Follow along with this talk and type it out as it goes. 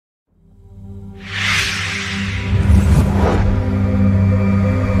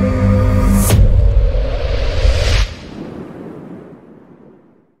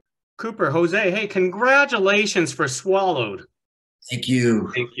Cooper, Jose, hey, congratulations for Swallowed. Thank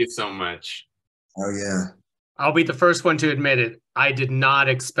you. Thank you so much. Oh yeah. I'll be the first one to admit it. I did not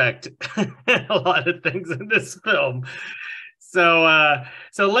expect a lot of things in this film. So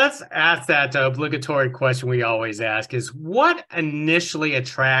let's ask that obligatory question we always ask is what initially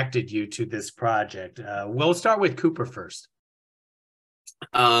attracted you to this project? We'll start with Cooper first.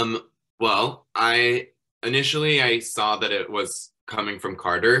 Well, I saw that it was coming from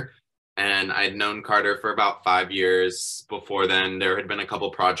Carter, and I'd known Carter for about 5 years. Before then, there had been a couple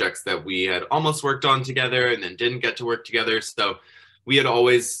projects that we had almost worked on together and then didn't get to work together. So we had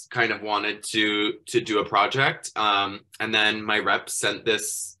always kind of wanted to do a project. And then my rep sent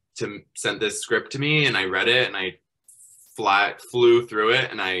this script to me, and I read it, and I flew through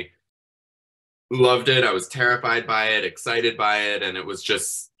it, and I loved it. I was terrified by it, excited by it, and it was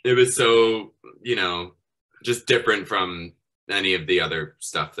so, just different from any of the other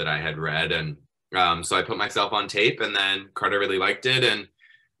stuff that I had read. And so I put myself on tape, and then Carter really liked it, and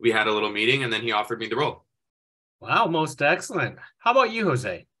we had a little meeting, and then he offered me the role. Wow, most excellent. How about you,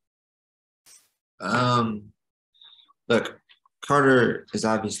 Jose? Look, Carter is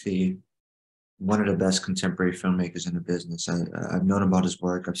obviously one of the best contemporary filmmakers in the business. I've known about his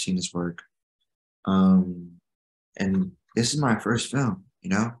work. I've seen his work. And this is my first film,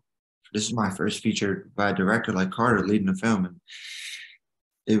 This is my first feature by a director like Carter leading a film. And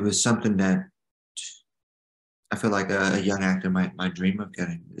it was something that I feel like a young actor might dream of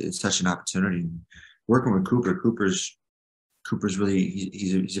getting. It's such an opportunity. Working with Cooper's really,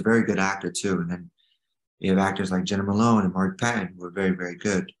 he's a very good actor too. And then you have actors like Jenna Malone and Mark Patton who are very, very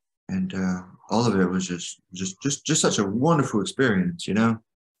good. And all of it was just such a wonderful experience,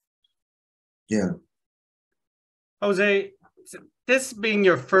 Yeah. Jose, this being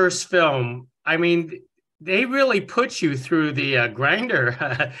your first film, I mean, they really put you through the grinder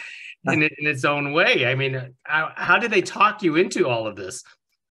in its own way. I mean, how did they talk you into all of this?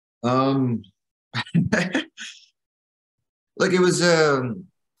 Look, it was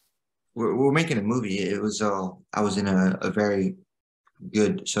we're making a movie. It was I was in a very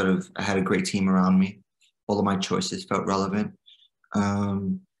good I had a great team around me. All of my choices felt relevant.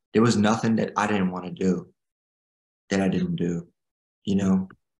 There was nothing that I didn't want to do that I didn't do,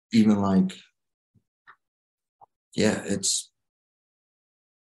 even like, yeah,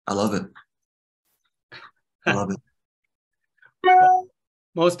 I love it. I love it.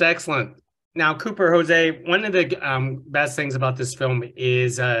 Most excellent. Now, Cooper, Jose, one of the best things about this film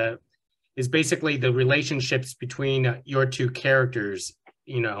is basically the relationships between your two characters,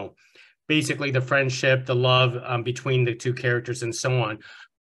 basically the friendship, the love between the two characters and so on.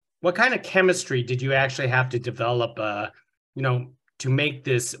 What kind of chemistry did you actually have to develop, to make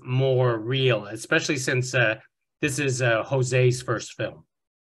this more real, especially since this is Jose's first film?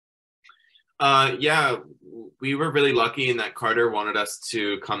 Yeah, we were really lucky in that Carter wanted us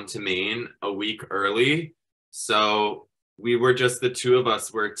to come to Maine a week early. So we were just, the two of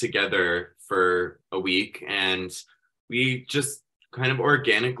us were together for a week, and we just kind of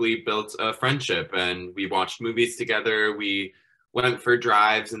organically built a friendship, and we watched movies together. We went for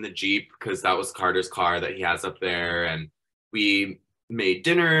drives in the Jeep because that was Carter's car that he has up there. And we made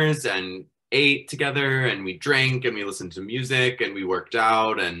dinners and ate together, and we drank, and we listened to music, and we worked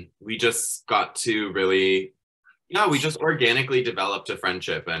out, and we just got to really, we just organically developed a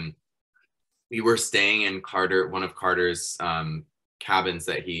friendship. And we were staying in one of Carter's cabins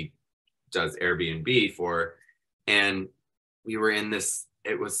that he does Airbnb for. And we were in this,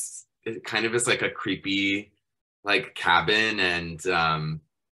 it kind of is like a creepy like cabin, and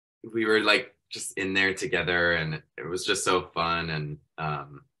we were like just in there together, and it was just so fun. And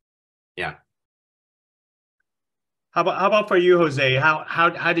yeah. How about for you, Jose?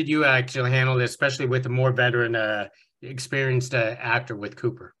 How did you actually handle this, especially with a more veteran, experienced actor with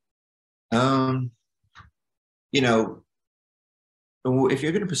Cooper? If you're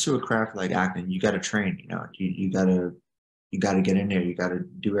going to pursue a craft like acting, you got to train. You got to get in there. You got to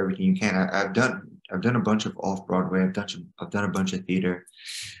do everything you can. I've done a bunch of off Broadway. I've done a bunch of theater,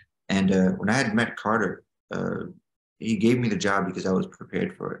 and when I had met Carter, he gave me the job because I was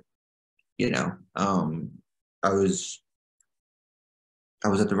prepared for it. I was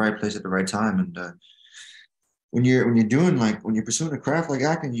at the right place at the right time, and when you're pursuing a craft like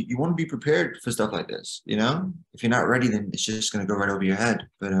acting, you want to be prepared for stuff like this. If you're not ready, then it's just going to go right over your head.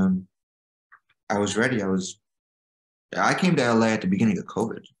 But I was ready. I came to LA at the beginning of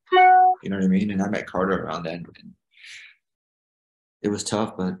COVID. You know what I mean? And I met Carter around then. And it was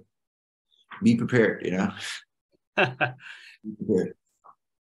tough, but be prepared. Be prepared.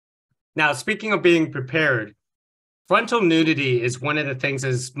 Now, speaking of being prepared, frontal nudity is one of the things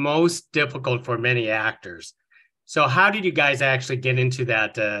that's most difficult for many actors. So how did you guys actually get into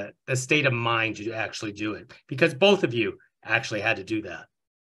that, the state of mind to actually do it? Because both of you actually had to do that.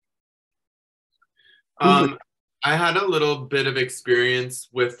 I had a little bit of experience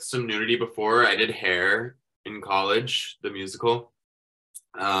with some nudity before. I did Hair in college, the musical,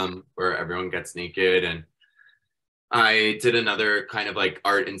 where everyone gets naked. And I did another kind of like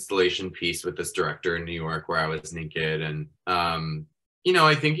art installation piece with this director in New York where I was naked. And,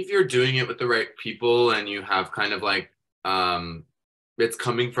 I think if you're doing it with the right people and you have kind of like, it's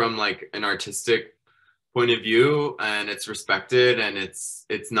coming from like an artistic point of view and it's respected and it's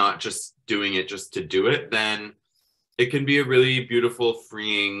not just doing it just to do it, then it can be a really beautiful,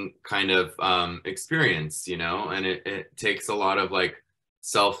 freeing kind of experience, and it takes a lot of like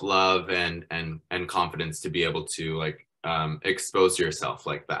self-love and confidence to be able to like expose yourself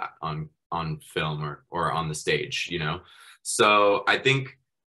like that on film or on the stage. So I think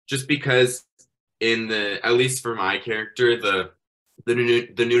just because at least for my character, the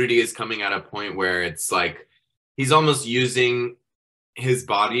nudity is coming at a point where it's like he's almost using his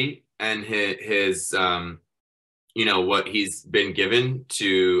body and his what he's been given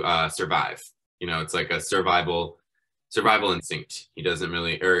to survive. It's like a survival instinct. He doesn't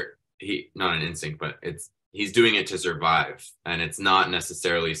really, or not an instinct, but he's doing it to survive, and it's not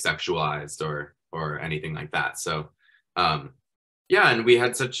necessarily sexualized or anything like that. So and we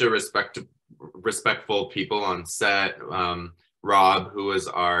had such a respectful people on set. Rob, who was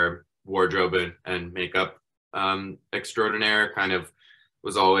our wardrobe and makeup extraordinaire, kind of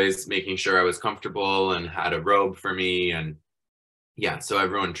was always making sure I was comfortable and had a robe for me. And so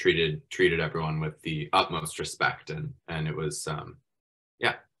everyone treated everyone with the utmost respect, and it was How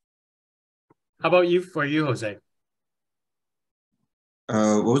about for you, Jose?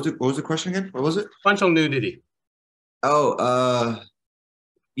 What was the question again? What was it? Frontal nudity. Oh, I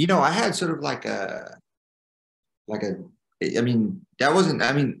had sort of like that wasn't,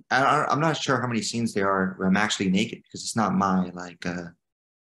 I'm not sure how many scenes there are where I'm actually naked because it's not my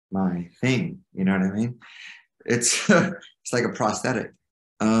my thing. You know what I mean? It's it's like a prosthetic.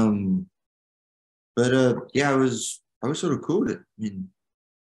 I was sort of cool with it. I mean,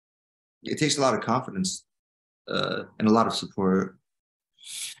 it takes a lot of confidence and a lot of support.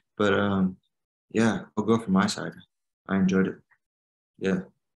 But I'll go from my side. I enjoyed it. Yeah.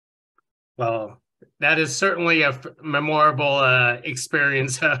 Well, that is certainly a memorable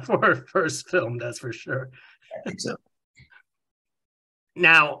experience for a first film, that's for sure. I think so.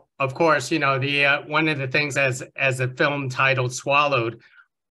 Now, of course, the one of the things as the film titled Swallowed,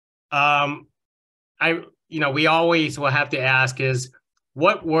 we always will have to ask is,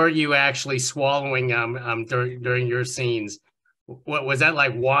 what were you actually swallowing during your scenes? What was that,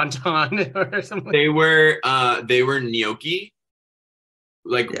 like wonton or something? They were gnocchi,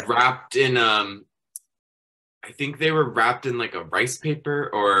 wrapped in I think they were wrapped in like a rice paper,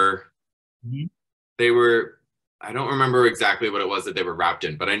 or they were, I don't remember exactly what it was that they were wrapped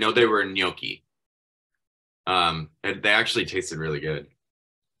in, but I know they were gnocchi. And they actually tasted really good.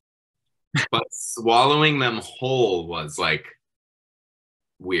 But swallowing them whole was like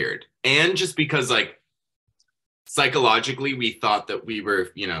weird. And just because like psychologically we thought that we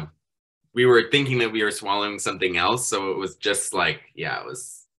were thinking that we were swallowing something else. So it was just like, it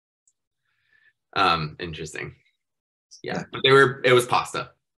was interesting. But it was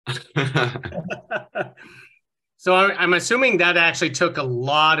pasta. So I'm assuming that actually took a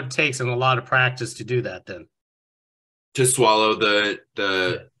lot of takes and a lot of practice to do that then. To swallow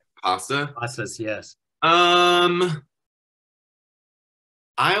the pasta? Pastas, yes.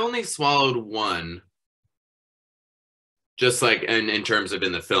 I only swallowed one. Just like in terms of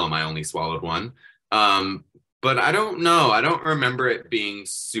in the film, I only swallowed one. But I don't know. I don't remember it being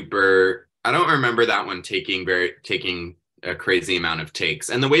super. I don't remember that one taking a crazy amount of takes.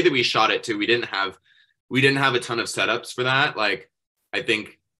 And the way that we shot it too, we didn't have a ton of setups for that. Like, I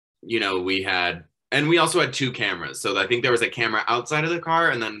think, we had, and we also had two cameras. So I think there was a camera outside of the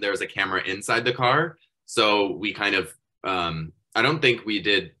car and then there was a camera inside the car. So we kind of, I don't think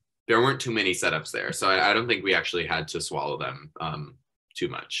there weren't too many setups there. So I don't think we actually had to swallow them too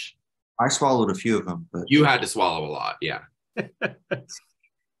much. I swallowed a few of them, but you had to swallow a lot. Yeah.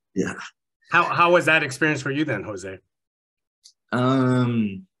 Yeah. How was that experience for you then, Jose?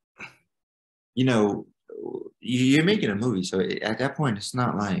 You're making a movie, so at that point, it's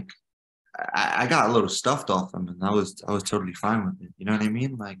not like I got a little stuffed off them, and I was totally fine with it. You know what I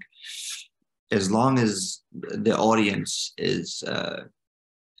mean? Like, as long as the audience is a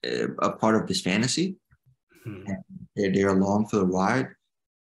part of this fantasy, and they're along for the ride,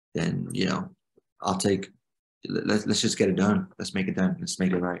 then I'll take let's just get it done. Let's make it done. Let's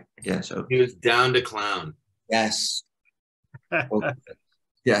make it right. Yeah. So He was down to clown. yes. Well,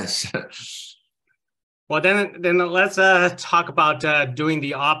 yes. Well, then let's talk about doing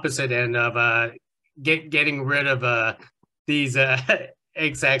the opposite end of getting rid of these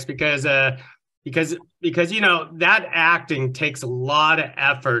egg sacs because you know that acting takes a lot of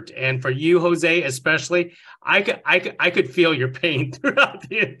effort, and for you, Jose, especially, I could feel your pain throughout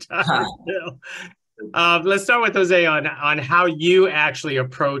the entire film. Let's start with Jose on how you actually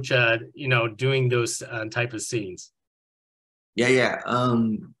approach you know, doing those type of scenes. Yeah.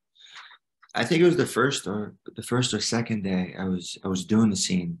 I think it was the first or second day I was doing the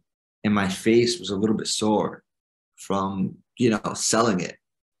scene, and my face was a little bit sore from, you know, selling it.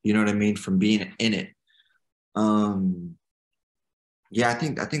 You know what I mean? From being in it. Yeah, I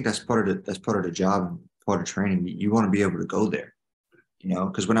think that's part of the job, part of training. You want to be able to go there, you know,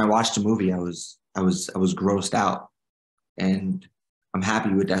 because when I watched the movie, I was grossed out, and I'm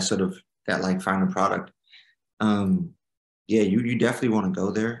happy with that like final product. Yeah, you definitely want to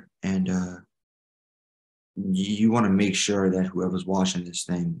go there, and you want to make sure that whoever's watching this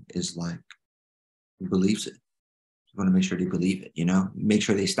thing is like believes it. You want to make sure they believe it, you know, make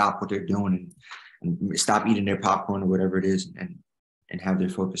sure they stop what they're doing and stop eating their popcorn or whatever it is, and have their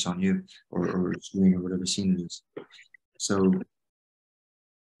focus on you or screen or whatever scene it is. So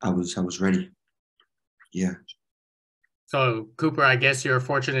I was ready. Yeah. So Cooper, I guess you're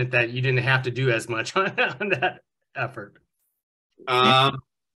fortunate that you didn't have to do as much on that effort.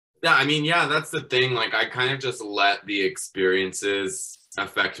 Yeah, I mean, yeah, that's the thing. Like, I kind of just let the experiences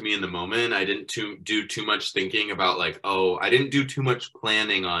affect me in the moment. I didn't do too much thinking about like, oh, I didn't do too much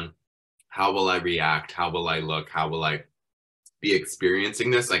planning on how will I react, how will I look, how will I be experiencing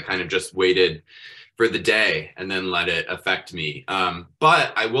this. I kind of just waited for the day and then let it affect me.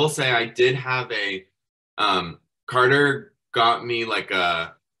 But I will say I did have Carter got me like I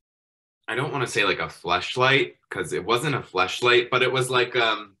don't want to say like a fleshlight because it wasn't a fleshlight, but it was like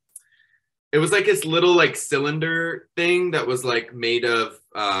this little like cylinder thing that was like made of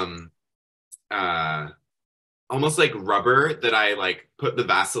almost like rubber that I like put the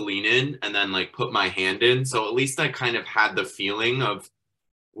Vaseline in and then like put my hand in. So at least I kind of had the feeling of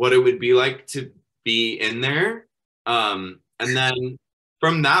what it would be like to be in there. And then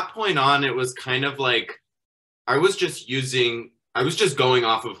from that point on, it was kind of like I was just going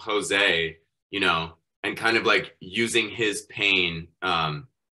off of Jose, you know, and kind of like using his pain and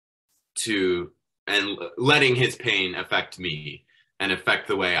letting his pain affect me and affect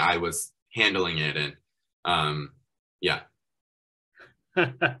the way I was handling it. And yeah.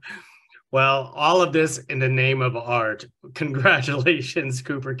 Well, all of this in the name of art. Congratulations,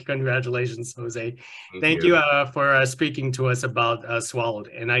 Cooper. Congratulations, Jose. Thank you for speaking to us about Swallowed.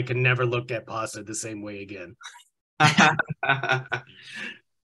 And I can never look at pasta the same way again.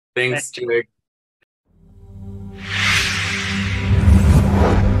 Thanks, Jig.